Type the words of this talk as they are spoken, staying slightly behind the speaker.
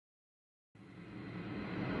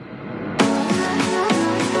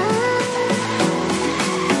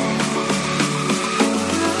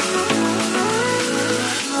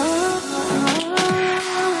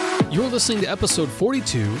listening to episode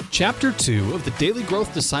 42, chapter 2 of the Daily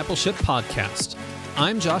Growth Discipleship Podcast.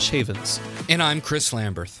 I'm Josh Havens. And I'm Chris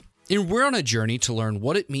Lamberth. And we're on a journey to learn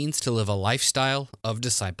what it means to live a lifestyle of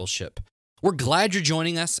discipleship. We're glad you're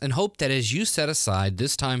joining us and hope that as you set aside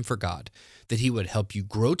this time for God, that He would help you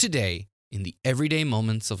grow today in the everyday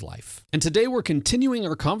moments of life. And today we're continuing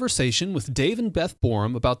our conversation with Dave and Beth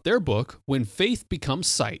Booram about their book, When Faith Becomes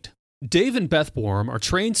Sight. Dave and Beth Booram are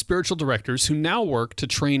trained spiritual directors who now work to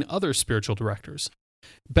train other spiritual directors.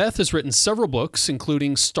 Beth has written several books,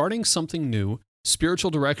 including Starting Something New, Spiritual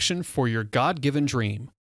Direction for Your God-Given Dream.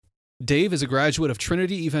 Dave is a graduate of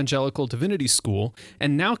Trinity Evangelical Divinity School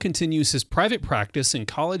and now continues his private practice in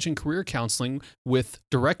college and career counseling with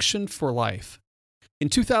Direction for Life. In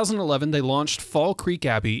 2011, they launched Fall Creek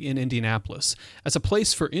Abbey in Indianapolis as a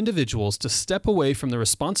place for individuals to step away from the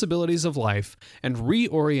responsibilities of life and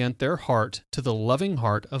reorient their heart to the loving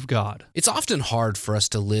heart of God. It's often hard for us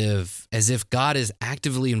to live as if God is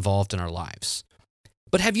actively involved in our lives.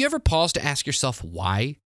 But have you ever paused to ask yourself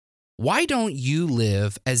why? Why don't you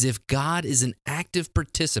live as if God is an active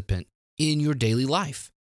participant in your daily life?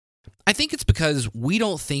 I think it's because we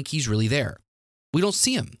don't think He's really there. We don't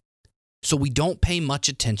see Him. So we don't pay much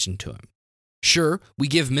attention to Him. Sure, we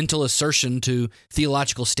give mental assertion to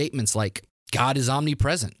theological statements like, God is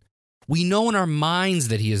omnipresent. We know in our minds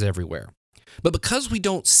that He is everywhere. But because we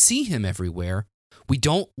don't see Him everywhere, we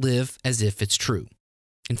don't live as if it's true.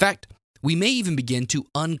 In fact, we may even begin to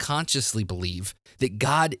unconsciously believe that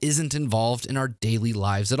God isn't involved in our daily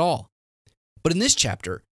lives at all. But in this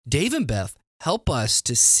chapter, Dave and Beth help us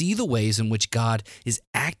to see the ways in which God is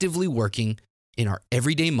actively working in our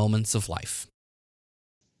everyday moments of life.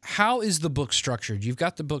 How is the book structured? You've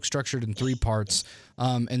got the book structured in 3 parts,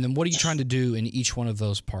 and then what are you trying to do in each one of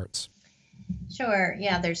those parts? Sure.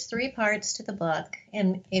 Yeah, there's 3 parts to the book,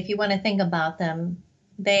 and if you want to think about them,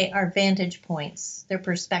 they are vantage points. They're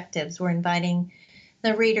perspectives. We're inviting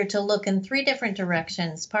the reader to look in 3 different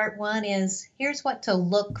directions. Part 1 is, here's what to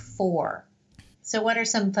look for. So what are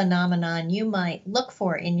some phenomenon you might look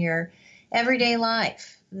for in your everyday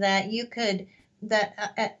life that you could,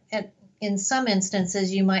 in some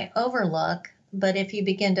instances you might overlook, but if you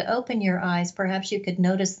begin to open your eyes, perhaps you could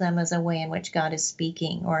notice them as a way in which God is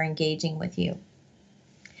speaking or engaging with you.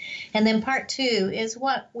 And then part 2 is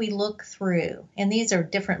what we look through. And these are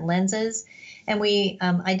different lenses. And we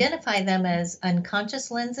identify them as unconscious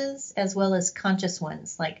lenses as well as conscious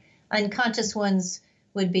ones. Like unconscious ones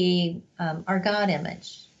would be our God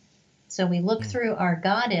image. So we look through our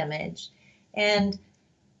God image, and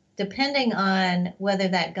depending on whether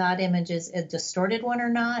that God image is a distorted one or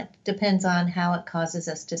not, depends on how it causes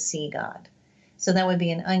us to see God. So that would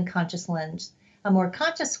be an unconscious lens. A more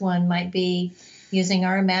conscious one might be using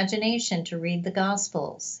our imagination to read the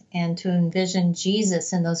Gospels and to envision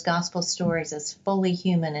Jesus in those Gospel stories as fully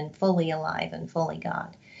human and fully alive and fully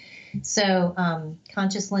God. So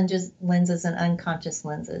conscious lenses and unconscious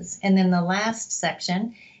lenses. And then the last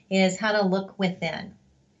section is how to look within.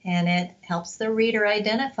 And it helps the reader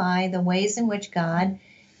identify the ways in which God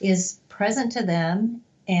is present to them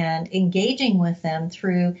and engaging with them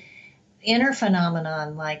through inner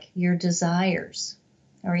phenomenon like your desires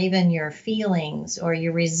or even your feelings or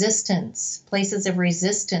your resistance, places of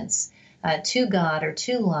resistance to God or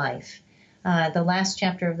to life. The last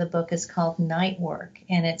chapter of the book is called Night Work,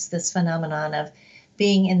 and it's this phenomenon of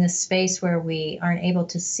being in this space where we aren't able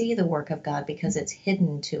to see the work of God because it's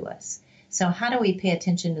hidden to us. So how do we pay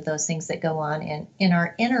attention to those things that go on in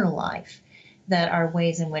our inner life that are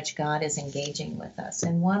ways in which God is engaging with us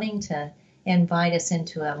and wanting to invite us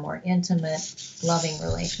into a more intimate, loving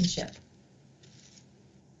relationship?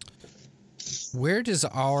 Where does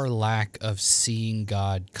our lack of seeing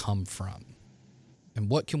God come from? And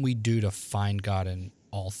what can we do to find God in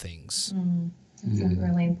all things? That's a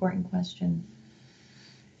really important question.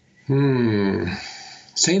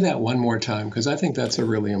 Say that one more time, because I think that's a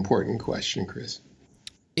really important question, Chris.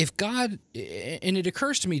 If God, and it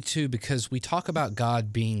occurs to me too, because we talk about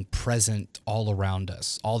God being present all around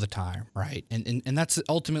us all the time, right? And that's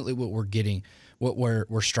ultimately what we're getting, what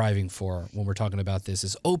we're striving for when we're talking about this,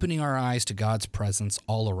 is opening our eyes to God's presence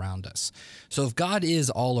all around us. So if God is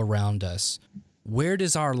all around us, where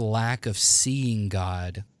does our lack of seeing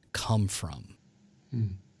God come from?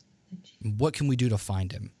 What can we do to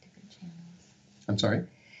find Him? I'm sorry?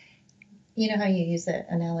 You know how you use the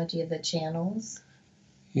analogy of the channels?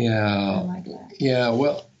 Yeah. I like that. Yeah,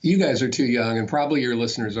 well, you guys are too young, and probably your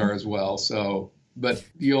listeners are as well. So but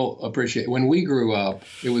you'll appreciate when we grew up,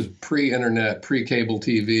 it was pre-internet, pre-cable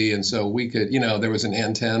TV. And so we could, there was an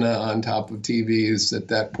antenna on top of TVs at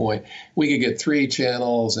that point. We could get 3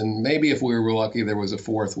 channels, and maybe if we were lucky, there was a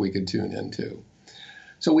 4th we could tune into.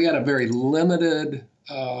 So we had a very limited,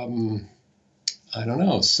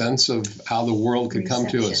 sense of how the world could come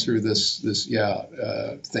to us through this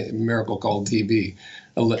miracle called TV.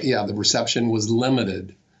 The reception was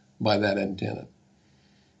limited by that antenna.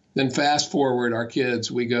 Then fast forward, our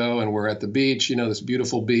kids, we go and we're at the beach, this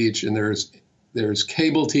beautiful beach, and there's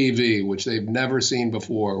cable TV, which they've never seen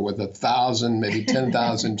before, with 1,000, maybe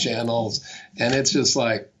 10,000 channels. And it's just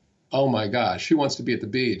like, oh my gosh, who wants to be at the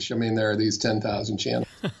beach? I mean, there are these 10,000 channels.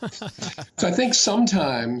 So I think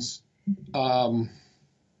sometimes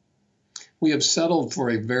we have settled for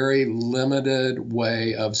a very limited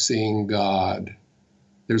way of seeing God.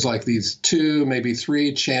 There's like these 2, maybe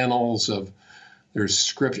 3 channels there's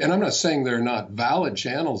scripture. And I'm not saying they're not valid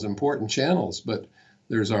channels, important channels, but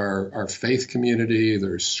there's our faith community,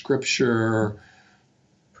 there's scripture,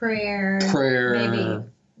 prayer, maybe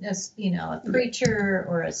a preacher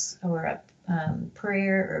or a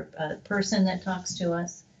prayer or a person that talks to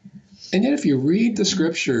us. And yet if you read the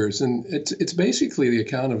scriptures, and it's basically the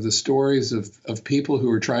account of the stories of people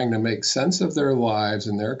who are trying to make sense of their lives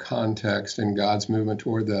and their context and God's movement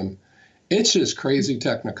toward them, it's just crazy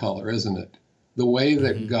technicolor, isn't it? The way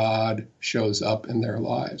that God shows up in their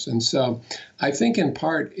lives. And so I think in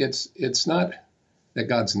part it's not that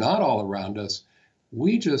God's not all around us.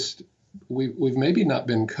 We've maybe not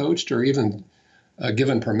been coached or even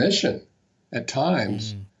given permission at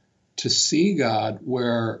times to see God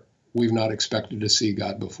where we've not expected to see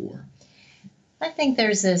God before. I think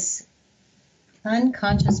there's this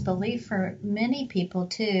unconscious belief for many people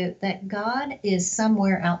too that God is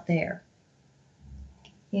somewhere out there.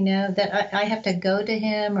 That I have to go to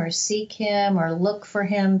him or seek him or look for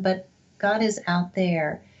him, but God is out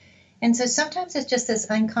there. And so sometimes it's just this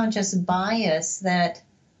unconscious bias that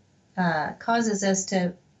causes us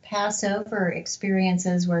to pass over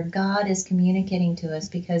experiences where God is communicating to us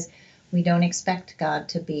because we don't expect God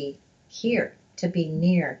to be here, to be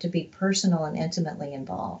near, to be personal and intimately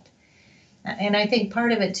involved. And I think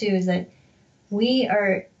part of it too is that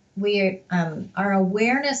our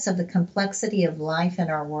awareness of the complexity of life in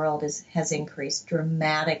our world has increased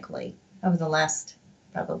dramatically over the last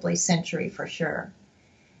probably century for sure.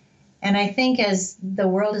 And I think as the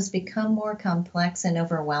world has become more complex and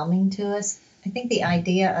overwhelming to us, I think the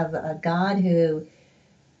idea of a God who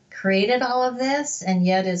created all of this and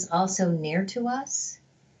yet is also near to us,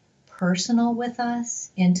 personal with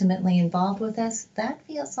us, intimately involved with us, that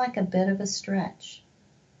feels like a bit of a stretch.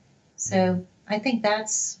 So I think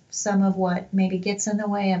that's some of what maybe gets in the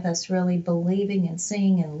way of us really believing and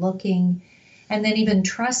seeing and looking, and then even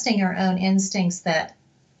trusting our own instincts that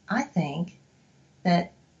I think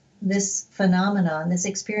that this phenomenon, this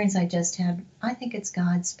experience I just had, I think it's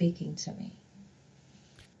God speaking to me.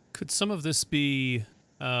 Could some of this be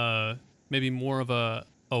maybe more of a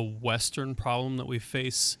Western problem that we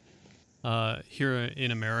face here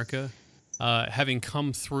in America, having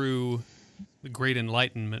come through the Great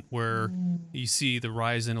Enlightenment, where you see the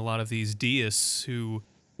rise in a lot of these deists who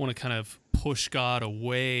want to kind of push God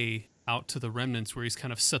away out to the remnants, where he's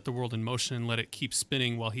kind of set the world in motion and let it keep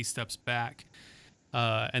spinning while he steps back.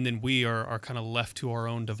 And then we are kind of left to our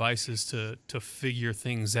own devices to figure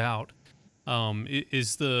things out.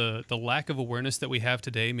 Is the lack of awareness that we have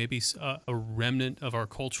today maybe a remnant of our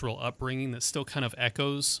cultural upbringing that still kind of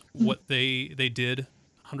echoes what they did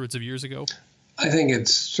hundreds of years ago? I think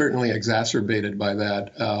it's certainly exacerbated by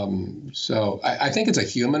that. So I think it's a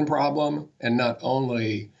human problem and not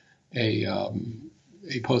only a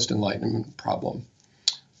post-Enlightenment problem.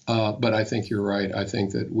 But I think you're right. I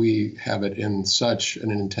think that we have it in such an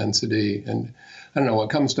intensity. And I don't know, what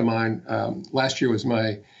comes to mind, last year was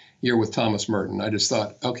my year with Thomas Merton. I just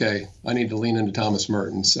thought, okay, I need to lean into Thomas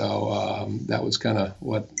Merton. So that was kind of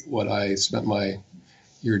what I spent my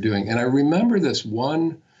year doing. And I remember this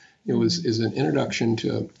one. It is an introduction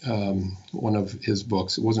to one of his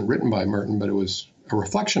books. It wasn't written by Merton, but it was a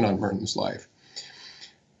reflection on Merton's life.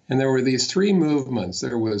 And there were these 3 movements.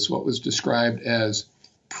 There was what was described as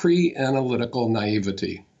pre-analytical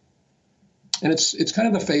naivety. And it's kind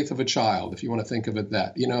of the faith of a child, if you want to think of it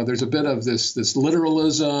that. There's a bit of this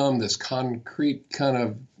literalism, this concrete kind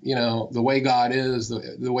of, the way God is,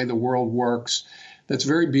 the way the world works, that's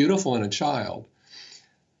very beautiful in a child.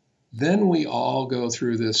 Then we all go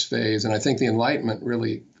through this phase, and I think the Enlightenment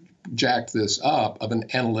really jacked this up, of an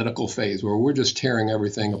analytical phase where we're just tearing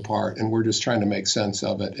everything apart and we're just trying to make sense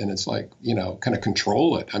of it. And it's like, kind of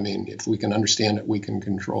control it. I mean, if we can understand it, we can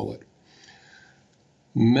control it.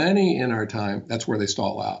 Many in our time, that's where they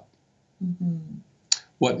stall out. Mm-hmm.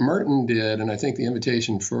 What Merton did, and I think the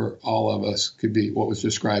invitation for all of us could be what was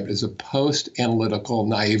described as a post-analytical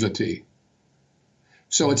naivety.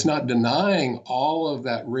 So it's not denying all of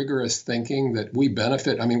that rigorous thinking that we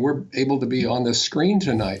benefit. I mean, we're able to be on this screen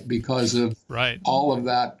tonight because of all of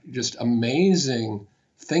that just amazing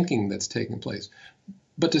thinking that's taking place.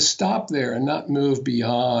 But to stop there and not move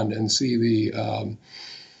beyond and see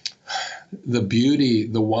the beauty,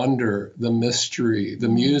 the wonder, the mystery, the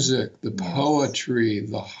music, the poetry,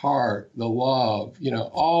 the heart, the love,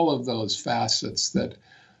 all of those facets that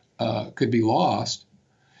could be lost.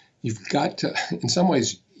 You've got to, in some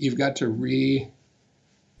ways, you've got to return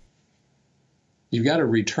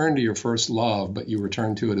to your first love, but you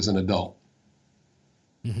return to it as an adult.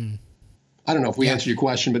 Mm-hmm. I don't know if we answered your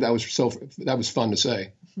question, but that was fun to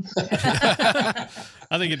say.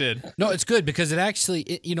 I think it did. No, it's good because it actually,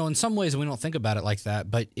 in some ways we don't think about it like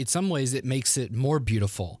that, but in some ways it makes it more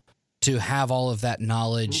beautiful to have all of that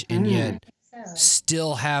knowledge and yet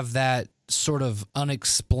still have that sort of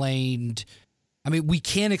unexplained. I mean, we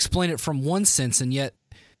can't explain it from one sense, and yet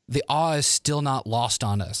the awe is still not lost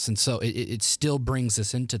on us. And so it still brings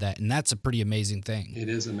us into that. And that's a pretty amazing thing. It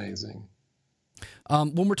is amazing.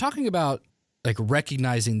 When we're talking about like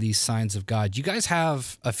recognizing these signs of God, you guys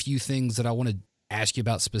have a few things that I want to ask you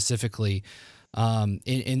about specifically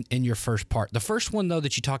in your first part. The first one, though,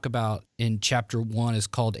 that you talk about in chapter 1 is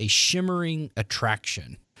called a shimmering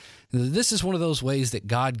attraction. This is one of those ways that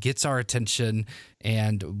God gets our attention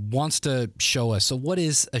and wants to show us. So what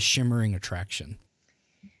is a shimmering attraction?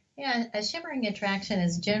 Yeah, a shimmering attraction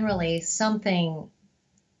is generally something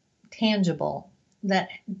tangible that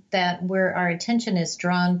where our attention is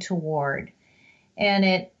drawn toward, and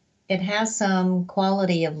it has some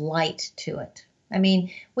quality of light to it. I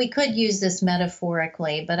mean, we could use this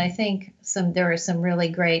metaphorically, but I think there are some really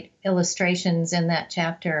great illustrations in that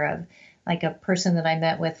chapter of like a person that I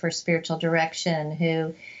met with for spiritual direction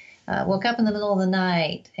who woke up in the middle of the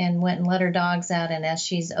night and went and let her dogs out. And as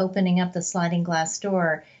she's opening up the sliding glass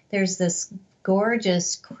door, there's this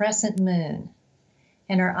gorgeous crescent moon.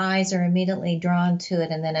 And her eyes are immediately drawn to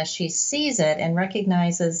it. And then as she sees it and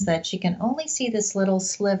recognizes that she can only see this little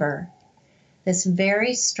sliver, this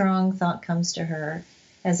very strong thought comes to her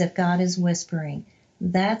as if God is whispering,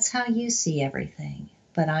 "That's how you see everything,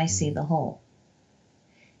 but I see the whole."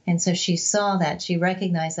 And so she saw that, she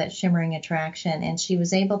recognized that shimmering attraction, and she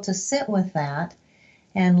was able to sit with that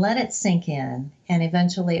and let it sink in. And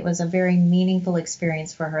eventually it was a very meaningful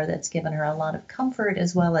experience for her that's given her a lot of comfort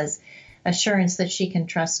as well as assurance that she can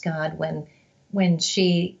trust God when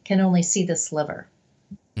she can only see the sliver.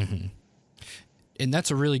 Mm-hmm. And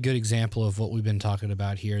that's a really good example of what we've been talking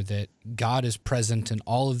about here, that God is present in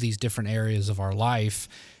all of these different areas of our life.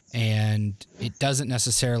 And it doesn't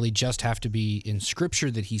necessarily just have to be in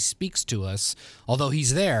Scripture that he speaks to us, although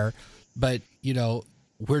he's there. But,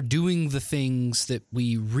 we're doing the things that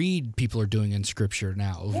we read people are doing in Scripture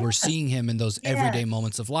now. Yes. We're seeing him in those everyday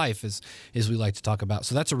moments of life, as we like to talk about.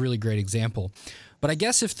 So that's a really great example. But I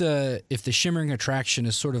guess if the shimmering attraction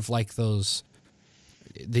is sort of like those,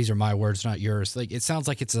 these are my words, not yours. Like it sounds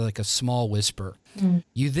like it's like a small whisper. Mm.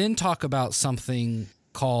 You then talk about something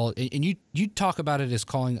called, and you talk about it as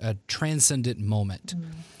calling a transcendent moment. Mm.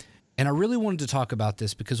 And I really wanted to talk about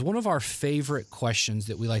this because one of our favorite questions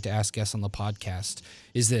that we like to ask guests on the podcast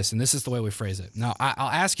is this, and this is the way we phrase it. Now, I'll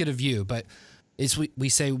ask it of you, but we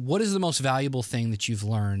say, what is the most valuable thing that you've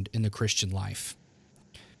learned in the Christian life?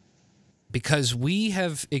 Because we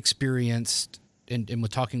have experienced, and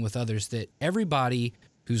with talking with others, that everybody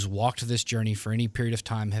who's walked this journey for any period of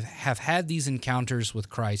time have had these encounters with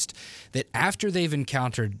Christ, that after they've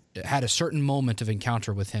had a certain moment of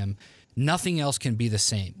encounter with him, nothing else can be the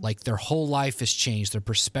same. Like their whole life has changed, their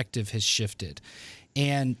perspective has shifted.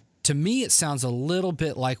 And to me, it sounds a little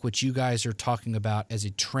bit like what you guys are talking about as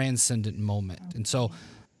a transcendent moment. And so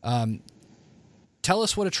tell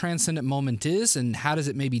us what a transcendent moment is and how does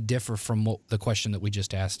it maybe differ from the question that we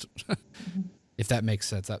just asked, if that makes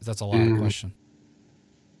sense. That's a lot of question.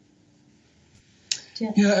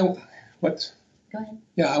 Yeah. What? Go ahead.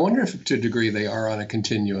 Yeah, I wonder if to a degree they are on a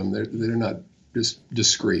continuum. They're not just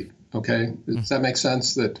discrete. Okay, does that make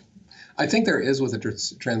sense? That I think there is with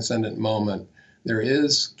a transcendent moment,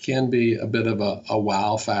 can be a bit of a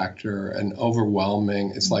wow factor, an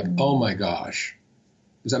overwhelming. It's like, oh my gosh,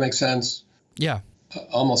 does that make sense? Yeah,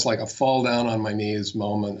 almost like a fall down on my knees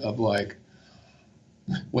moment of like,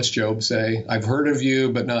 what's Job say? I've heard of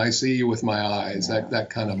you, but now I see you with my eyes. That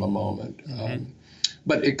kind of a moment. Mm-hmm.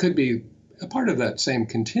 But it could be a part of that same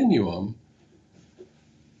continuum.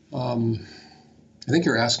 I think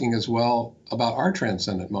you're asking as well about our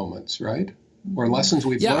transcendent moments, right? Or lessons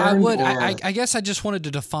we've Yeah, learned. I would. Or... I guess I just wanted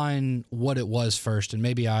to define what it was first, and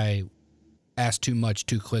maybe I asked too much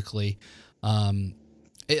too quickly.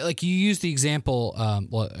 Like you used the example,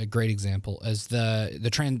 well, a great example, as the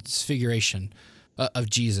transfiguration of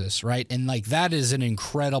Jesus, right? And like that is an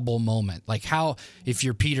incredible moment. Like how, if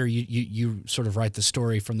you're Peter, you sort of write the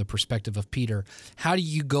story from the perspective of Peter. How do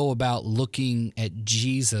you go about looking at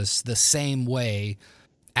Jesus the same way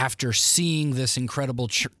after seeing this incredible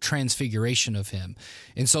transfiguration of him?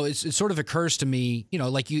 And so it sort of occurs to me,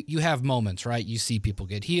 like you have moments, right? You see people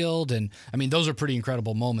get healed. And I mean, those are pretty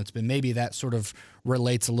incredible moments, but maybe that sort of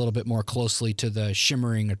relates a little bit more closely to the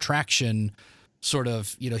shimmering attraction sort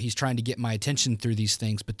of, he's trying to get my attention through these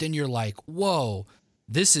things. But then you're like, whoa,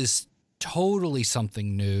 this is totally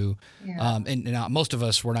something new. Yeah. And most of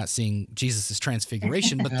us, we're not seeing Jesus'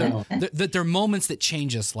 transfiguration, but there are moments that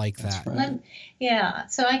change us like that. Right. Yeah.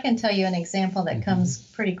 So I can tell you an example that comes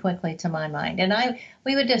pretty quickly to my mind. And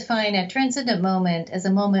we would define a transcendent moment as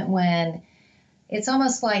a moment when it's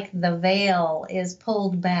almost like the veil is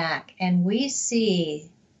pulled back and we see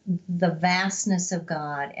the vastness of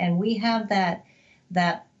God. And we have that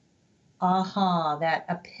aha, that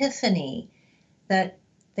epiphany that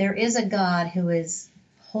there is a God who is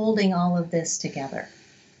holding all of this together.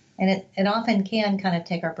 And it often can kind of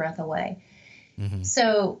take our breath away. Mm-hmm.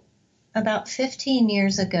 So about 15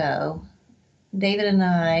 years ago, David and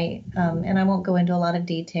I won't go into a lot of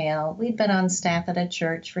detail, we'd been on staff at a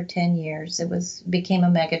church for 10 years. It became a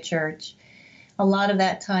mega church. A lot of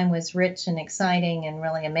that time was rich and exciting and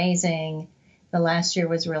really amazing. The last year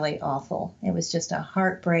was really awful. It was just a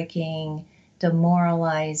heartbreaking,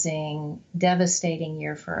 demoralizing, devastating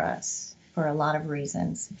year for us for a lot of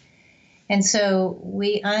reasons. And so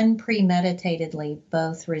we unpremeditatedly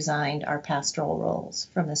both resigned our pastoral roles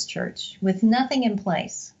from this church with nothing in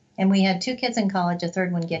place. And we had 2 kids in college, a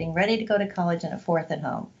third one getting ready to go to college, and a fourth at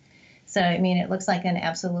home. So, I mean, it looks like an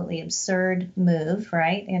absolutely absurd move,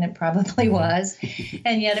 right? And it probably was.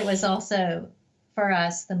 And yet it was also, for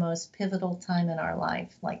us, the most pivotal time in our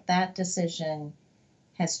life. Like that decision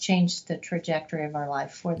has changed the trajectory of our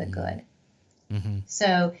life for the good. Mm-hmm.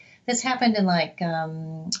 So this happened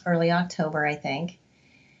in early October, I think.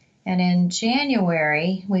 And in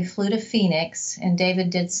January, we flew to Phoenix, and David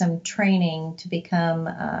did some training to become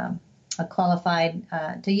a qualified,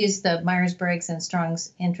 to use the Myers-Briggs and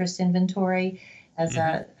Strong's interest inventory as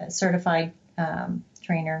a certified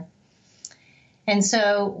trainer. And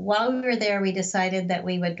so while we were there, we decided that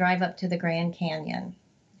we would drive up to the Grand Canyon.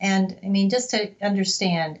 And I mean, just to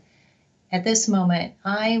understand, at this moment,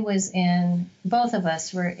 both of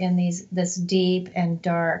us were in this deep and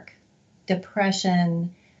dark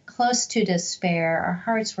depression, close to despair. Our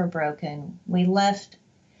hearts were broken. We left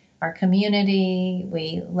our community.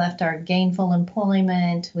 We left our gainful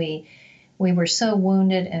employment. We were so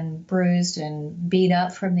wounded and bruised and beat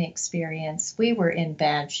up from the experience. We were in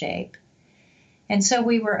bad shape. And so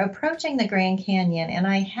we were approaching the Grand Canyon, and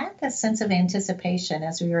I had this sense of anticipation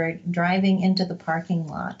as we were driving into the parking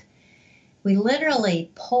lot. We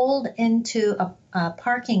literally pulled into a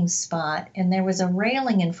parking spot, and there was a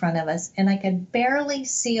railing in front of us, and I could barely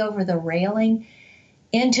see over the railing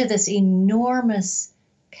into this enormous,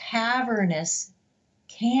 cavernous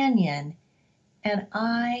canyon, and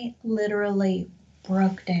I literally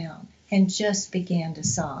broke down and just began to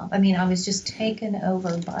sob. I mean, I was just taken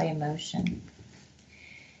over by emotion.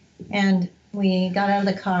 And we got out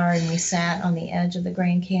of the car and we sat on the edge of the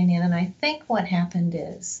Grand Canyon. And I think what happened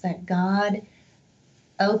is that God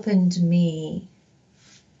opened me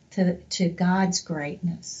to God's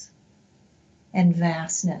greatness and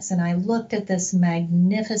vastness. And I looked at this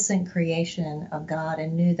magnificent creation of God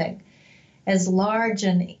and knew that as large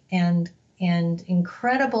and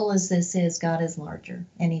incredible as this is, God is larger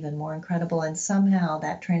and even more incredible. And somehow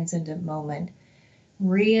that transcendent moment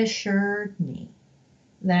reassured me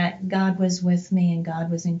that God was with me and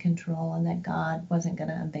God was in control and that God wasn't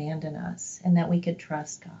going to abandon us and that we could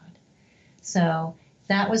trust God. So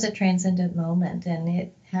that was a transcendent moment, and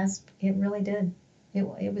it really did.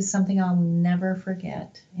 It was something I'll never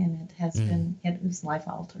forget, and it was life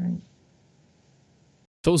altering.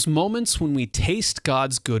 Those moments when we taste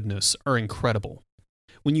God's goodness are incredible.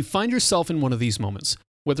 When you find yourself in one of these moments,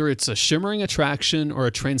 whether it's a shimmering attraction or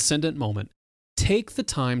a transcendent moment, take the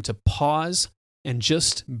time to pause and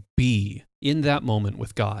just be in that moment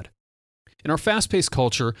with God. In our fast-paced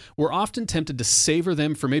culture, we're often tempted to savor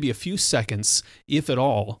them for maybe a few seconds, if at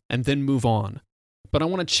all, and then move on. But I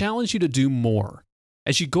want to challenge you to do more.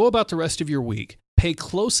 As you go about the rest of your week, pay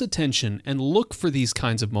close attention and look for these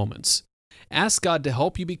kinds of moments. Ask God to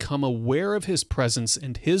help you become aware of His presence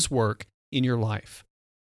and His work in your life.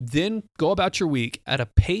 Then go about your week at a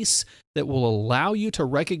pace that will allow you to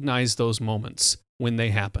recognize those moments when they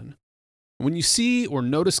happen. When you see or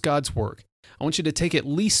notice God's work, I want you to take at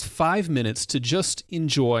least 5 minutes to just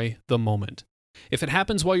enjoy the moment. If it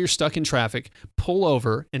happens while you're stuck in traffic, pull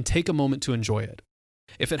over and take a moment to enjoy it.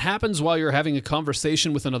 If it happens while you're having a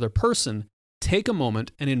conversation with another person, take a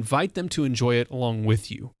moment and invite them to enjoy it along with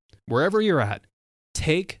you. Wherever you're at,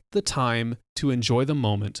 take the time to enjoy the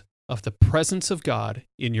moment of the presence of God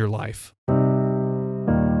in your life.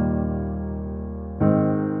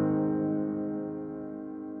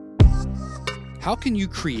 How can you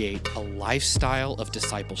create a lifestyle of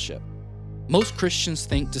discipleship? Most Christians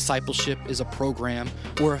think discipleship is a program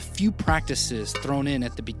or a few practices thrown in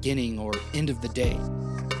at the beginning or end of the day.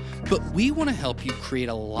 But we want to help you create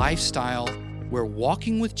a lifestyle where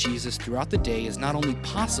walking with Jesus throughout the day is not only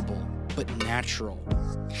possible, but natural.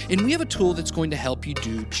 And we have a tool that's going to help you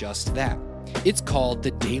do just that. It's called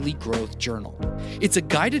the Daily Growth Journal. It's a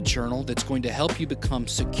guided journal that's going to help you become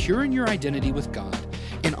secure in your identity with God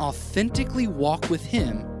and authentically walk with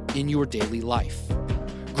Him in your daily life.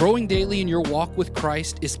 Growing daily in your walk with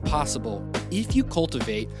Christ is possible if you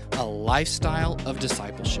cultivate a lifestyle of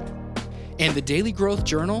discipleship. And the Daily Growth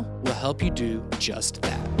Journal will help you do just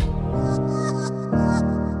that.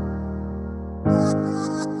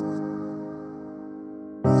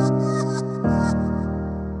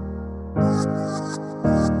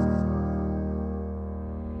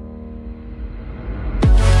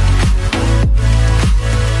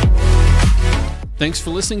 Thanks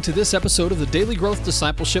for listening to this episode of the Daily Growth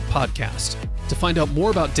Discipleship Podcast. To find out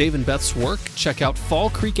more about Dave and Beth's work, check out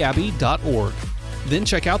fallcreekabbey.org. Then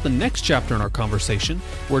check out the next chapter in our conversation,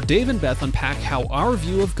 where Dave and Beth unpack how our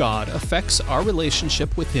view of God affects our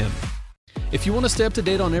relationship with Him. If you want to stay up to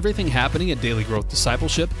date on everything happening at Daily Growth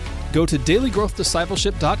Discipleship, go to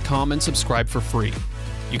dailygrowthdiscipleship.com and subscribe for free.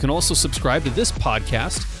 You can also subscribe to this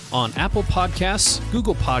podcast on Apple Podcasts,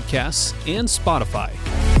 Google Podcasts, and Spotify.